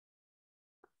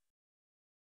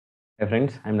Hey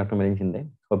friends, I'm Dr. Milind.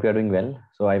 Hope you are doing well.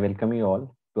 So I welcome you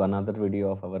all to another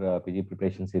video of our PG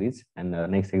preparation series and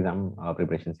next exam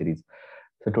preparation series.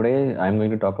 So today I'm going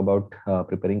to talk about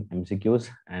preparing MCQs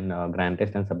and grand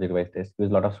test and subject-wise test, because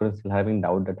a lot of students still having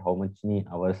doubt that how many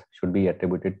hours should be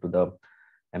attributed to the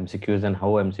MCQs and how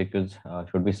MCQs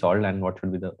should be solved and what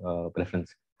should be the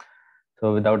preference.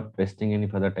 So without wasting any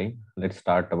further time, let's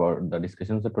start about the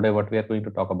discussion. So today what we are going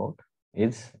to talk about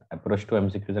is approach to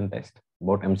MCQs and test,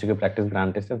 about MCQ practice,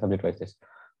 grand test and subject-wise test.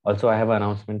 Also, I have an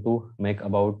announcement to make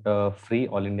about free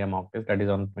All India mock test that is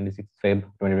on 26th Feb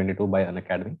 2022 by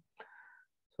unacademy.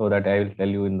 So that I will tell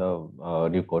you in the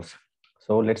due course.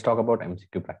 So let's talk about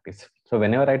MCQ practice. So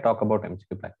whenever I talk about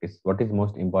MCQ practice, what is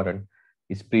most important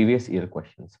is previous year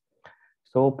questions.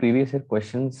 So previous year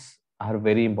questions are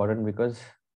very important, because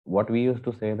what we used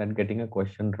to say that getting a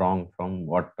question wrong from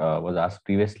what was asked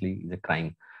previously is a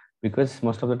crime, because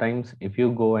most of the times if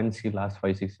you go and see last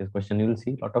 5-6 years question, you will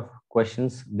see a lot of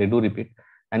questions they do repeat,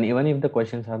 and even if the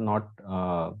questions are not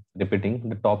repeating,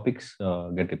 the topics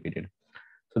get repeated.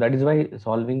 So that is why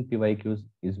solving PYQs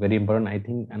is very important, I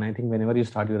think. And I think whenever you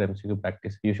start your MCQ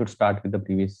practice, you should start with the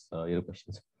previous year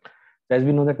questions. So as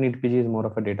we know that NEET PG is more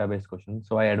of a database question.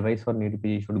 So I advise for NEET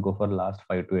PG, you should go for last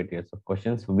 5 to 8 years of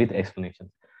questions with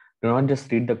explanations. Do not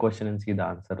just read the question and see the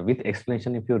answer. With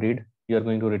explanation, if you read, you are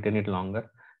going to retain it longer.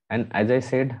 And as I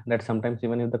said, that sometimes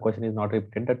even if the question is not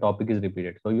repeated, the topic is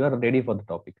repeated. So you are ready for the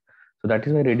topic. So that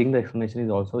is why reading the explanation is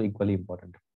also equally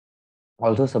important.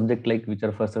 Also, subject like which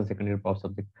are first and second year prof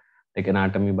subject like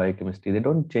anatomy, biochemistry, they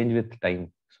don't change with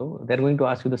time. So they're going to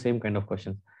ask you the same kind of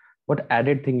questions. What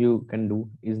added thing you can do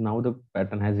is, now the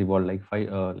pattern has evolved. Like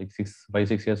 5,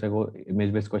 6 years ago,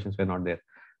 image based questions were not there.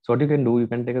 So what you can do, you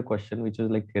can take a question which is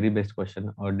like theory based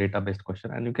question or data based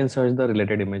question, and you can search the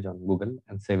related image on Google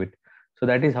and save it. So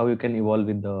that is how you can evolve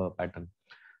with the pattern.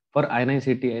 For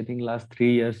INICET, I think last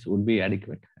 3 years would be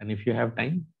adequate. And if you have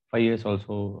time, 5 years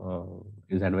also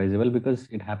is advisable, because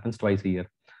it happens twice a year.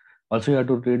 Also, you have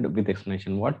to read with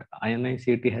explanation. What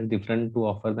INICET has different to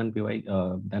offer than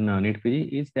NEET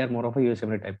PG is they are more of a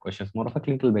USMLE type questions, more of a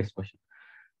clinical based question.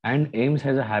 And AIMS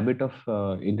has a habit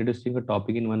of introducing a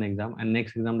topic in one exam, and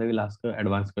next exam they will ask an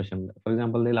advanced question. For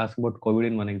example, they'll ask about COVID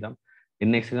in one exam.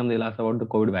 In next exam, they'll ask about the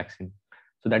COVID vaccine.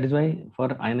 So that is why for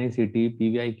INICET,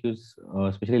 PVIQs,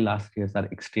 especially last years, are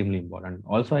extremely important.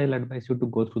 Also, I'll advise you to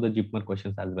go through the JIPMER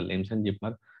questions as well, AIMS and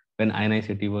JIPMER, when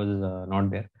INICET was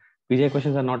not there. PGI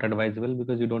questions are not advisable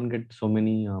because you don't get so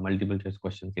many multiple choice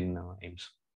questions in AIMS.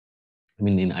 I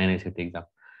mean, in INICET exam.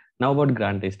 Now about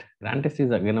grand test. Grand test is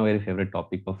again a very favorite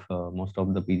topic of most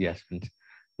of the PG aspirants.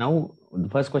 Now, the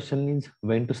first question is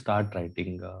when to start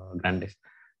writing grand test.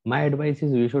 My advice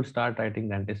is you should start writing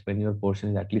grand test when your portion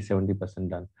is at least 70%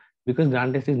 done, because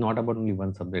grand test is not about only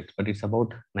one subject, but it's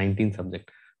about 19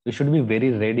 subjects. You should be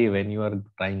very ready when you are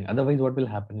trying. Otherwise, what will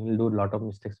happen? You will do a lot of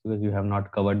mistakes because you have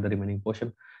not covered the remaining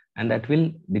portion, and that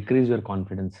will decrease your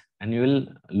confidence, and you will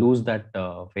lose that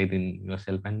faith in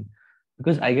yourself. And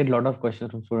because I get a lot of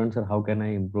questions from students, are how can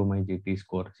I improve my GT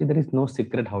score? See, there is no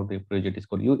secret how to improve GT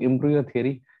score. You improve your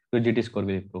theory, your GT score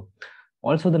will improve.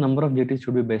 Also, the number of GTs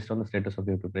should be based on the status of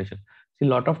your preparation. See, a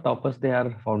lot of toppers, they are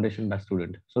foundation batch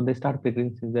student. So they start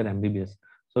preparing since they're MBBS.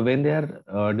 So when they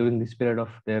are during this period of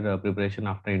their preparation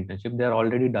after internship, they are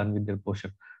already done with their portion.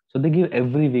 So they give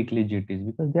every weekly GTs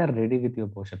because they are ready with your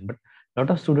portion. But a lot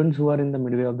of students who are in the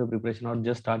midway of the preparation or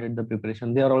just started the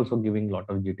preparation, they are also giving a lot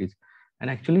of GTs.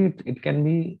 And actually, it can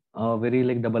be very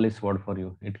like double-edged sword for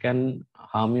you. It can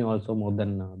harm you also more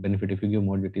than benefit if you give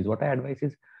more GTs. What I advise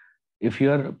is, if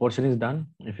your portion is done,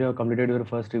 if you have completed your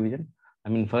first revision, I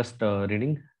mean first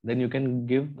reading, then you can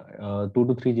give 2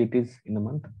 to 3 GTs in a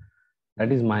month.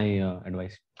 That is my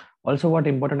advice. Also, what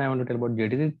important I want to tell about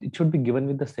GT is it should be given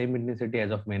with the same intensity as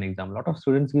of main exam. A lot of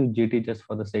students give GT just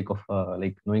for the sake of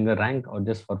like knowing a rank or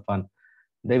just for fun.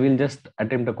 They will just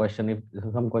attempt a question. If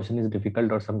some question is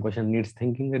difficult or some question needs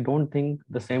thinking, they don't think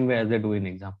the same way as they do in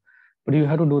exam. But you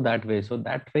have to do that way. So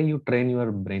that way you train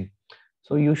your brain.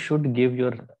 So you should give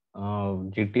your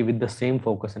GT with the same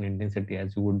focus and intensity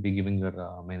as you would be giving your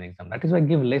main exam. That is why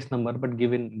give less number, but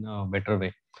give in a better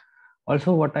way.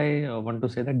 Also, what I want to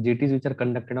say that GTs which are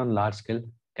conducted on large scale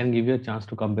can give you a chance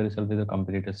to compare yourself with the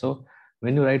competitors. So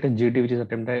when you write a GT which is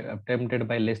attempted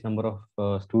by less number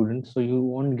of students, so you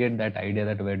won't get that idea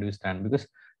that where do you stand. Because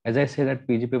as I say that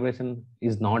PG preparation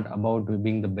is not about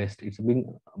being the best, it's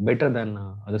being better than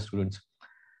other students.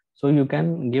 So you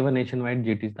can give a nationwide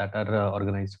GTs that are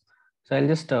organized. So I'll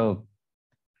just tell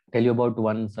you about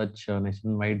one such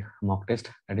nationwide mock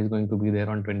test that is going to be there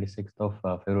on 26th of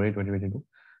February 2022.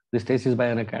 This test is by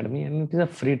unacademy and it is a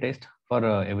free test for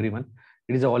everyone.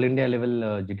 It is a all India level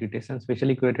GT test and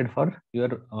specially curated for your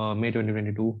May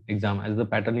 2022 exam. As the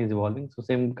pattern is evolving, so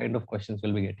same kind of questions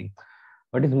we'll be getting.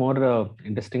 What is more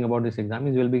interesting about this exam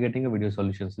is you'll be getting a video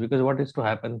solutions, because what is to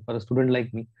happen for a student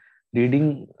like me,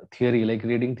 reading theory, like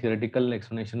reading theoretical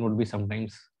explanation would be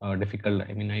sometimes difficult.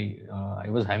 I mean, I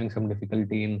was having some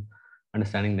difficulty in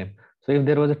understanding them. So if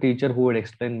there was a teacher who would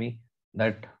explain me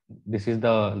that this is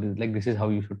the, like, this is how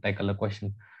you should tackle a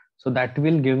question, so that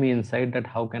will give me insight that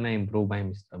how can I improve my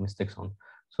mistakes on.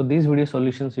 So these video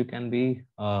solutions you can be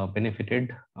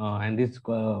benefited, and these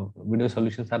video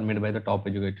solutions are made by the top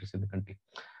educators in the country.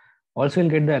 Also, you'll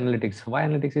get the analytics. Why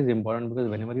analytics is important? Because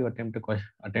whenever you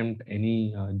attempt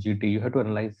any GT, you have to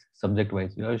analyze subject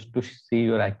wise. You have to see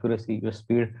your accuracy, your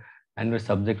speed, and your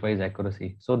subject wise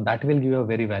accuracy. So that will give you a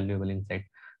very valuable insight.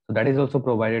 So that is also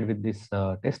provided with this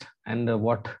test. And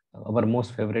what our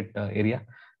most favorite area,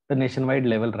 the nationwide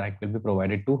level rank will be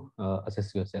provided to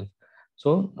assess yourself.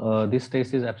 So this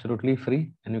test is absolutely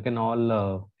free, and you can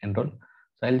all enroll.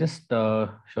 So I'll just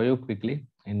show you quickly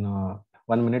in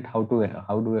 1 minute how do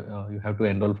you have to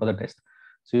enroll for the test.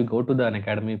 So you go to the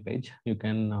unacademy page. You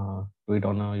can do it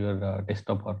on your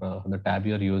desktop or the tab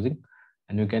you are using,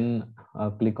 and you can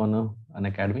click on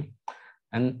unacademy,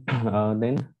 and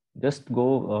then just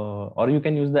go, or you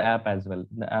can use the app as well.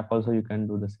 The app also you can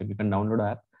do the same. You can download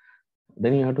the app.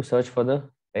 Then you have to search for the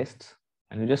tests,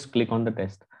 and you just click on the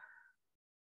test.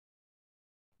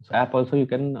 So app also you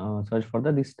can search for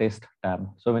this test tab.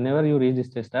 So whenever you reach this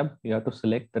test tab, you have to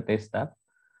select the test tab,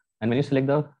 and when you select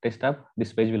the test tab,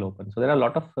 this page will open. So there are a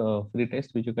lot of free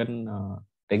tests which you can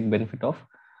take benefit of,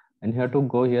 and you have to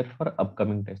go here for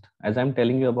upcoming test. As I'm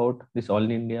telling you about this All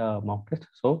India mock test,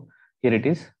 so here it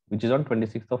is, which is on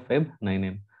 26th of Feb 9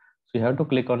 AM. So you have to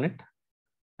click on it,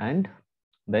 and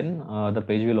then the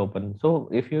page will open. So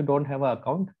if you don't have an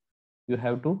account, you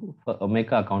have to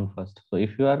make an account first. So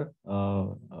if you are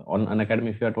on Unacademy,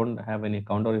 if you don't have any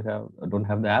account, or you don't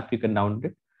have the app, you can download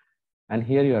it, and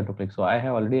here you have to click. So I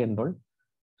have already enrolled,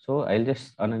 so I'll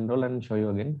just unenroll and show you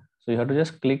again. So you have to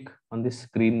just click on this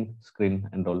screen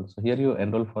enroll. So here you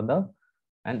enroll for the,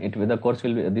 and it will, the course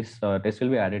will be, this test will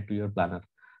be added to your planner.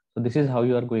 So this is how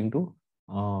you are going to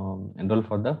enroll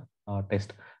for the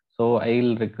test. So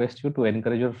I'll request you to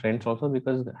encourage your friends also,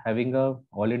 because having a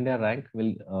all India rank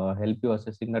will help you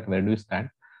assessing that where do you stand.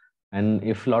 And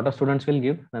if a lot of students will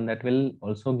give, then that will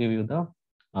also give you the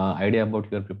idea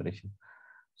about your preparation.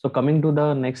 So coming to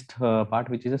the next part,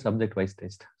 which is a subject-wise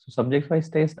test. So subject-wise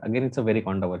test, again, it's a very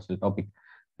controversial topic,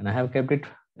 and I have kept it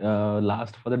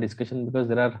last for the discussion,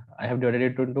 because I have divided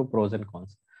it into pros and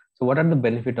cons. So what are the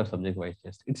benefit of subject-wise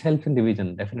test? It helps in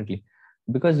revision, definitely,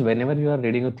 because whenever you are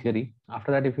reading a theory,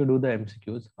 after that, if you do the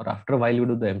MCQs, or after a while you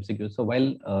do the MCQs, so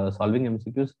while solving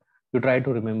MCQs, you try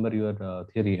to remember your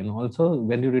theory, and also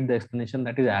when you read the explanation,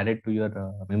 that is added to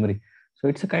your memory. So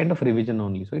it's a kind of revision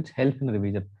only. So it's help in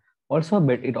revision. Also,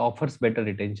 it offers better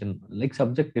retention. Like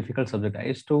difficult subject, I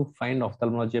used to find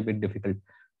ophthalmology a bit difficult.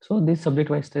 So this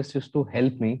subject-wise test used to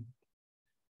help me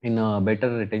in better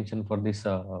retention for this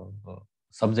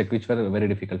subject, which were very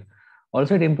difficult.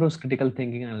 Also, it improves critical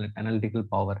thinking and analytical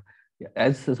power.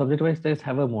 As subject-wise tests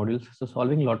have a modules, so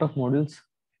solving a lot of modules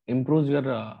improves your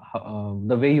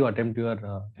the way you attempt your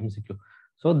MCQ.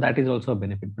 So that is also a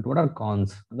benefit. But what are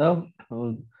cons?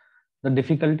 The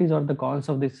difficulties or the cons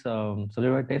of this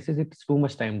subject test is it's too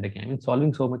much time taking. I mean,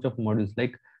 solving so much of modules,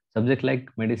 like subject like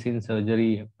medicine,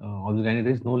 surgery, obstetrics,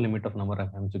 there is no limit of number of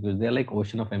MCQs. They are like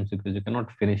ocean of MCQs. You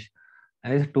cannot finish,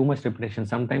 and it's too much repetition.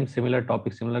 Sometimes similar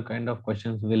topics, similar kind of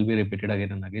questions will be repeated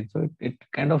again and again. So it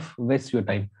kind of wastes your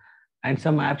time. And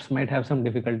some apps might have some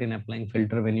difficulty in applying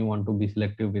filter when you want to be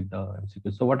selective with the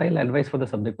MCQs. So what I'll advise for the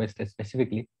subject-wise test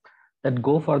specifically, that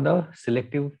go for the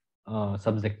selective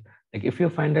subject. Like if you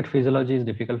find that physiology is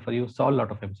difficult for you, solve a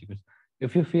lot of MCQs.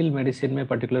 If you feel medicine,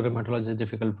 particular rheumatology is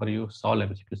difficult for you, solve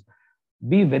MCQs.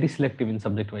 Be very selective in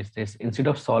subject-wise tests instead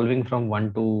of solving from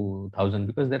 1 to 1,000,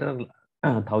 because there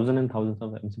are thousands and thousands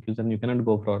of MCQs, and you cannot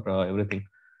go for everything.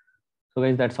 So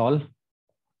guys, that's all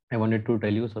I wanted to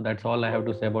tell you. So that's all I have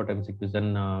to say about MCQs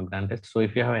and grand tests. So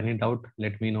if you have any doubt,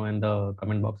 let me know in the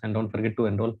comment box, and don't forget to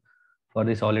enroll for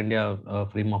this All India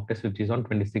free mock test, which is on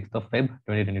 26th of Feb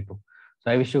 2022. So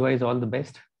I wish you guys all the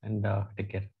best, and take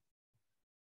care.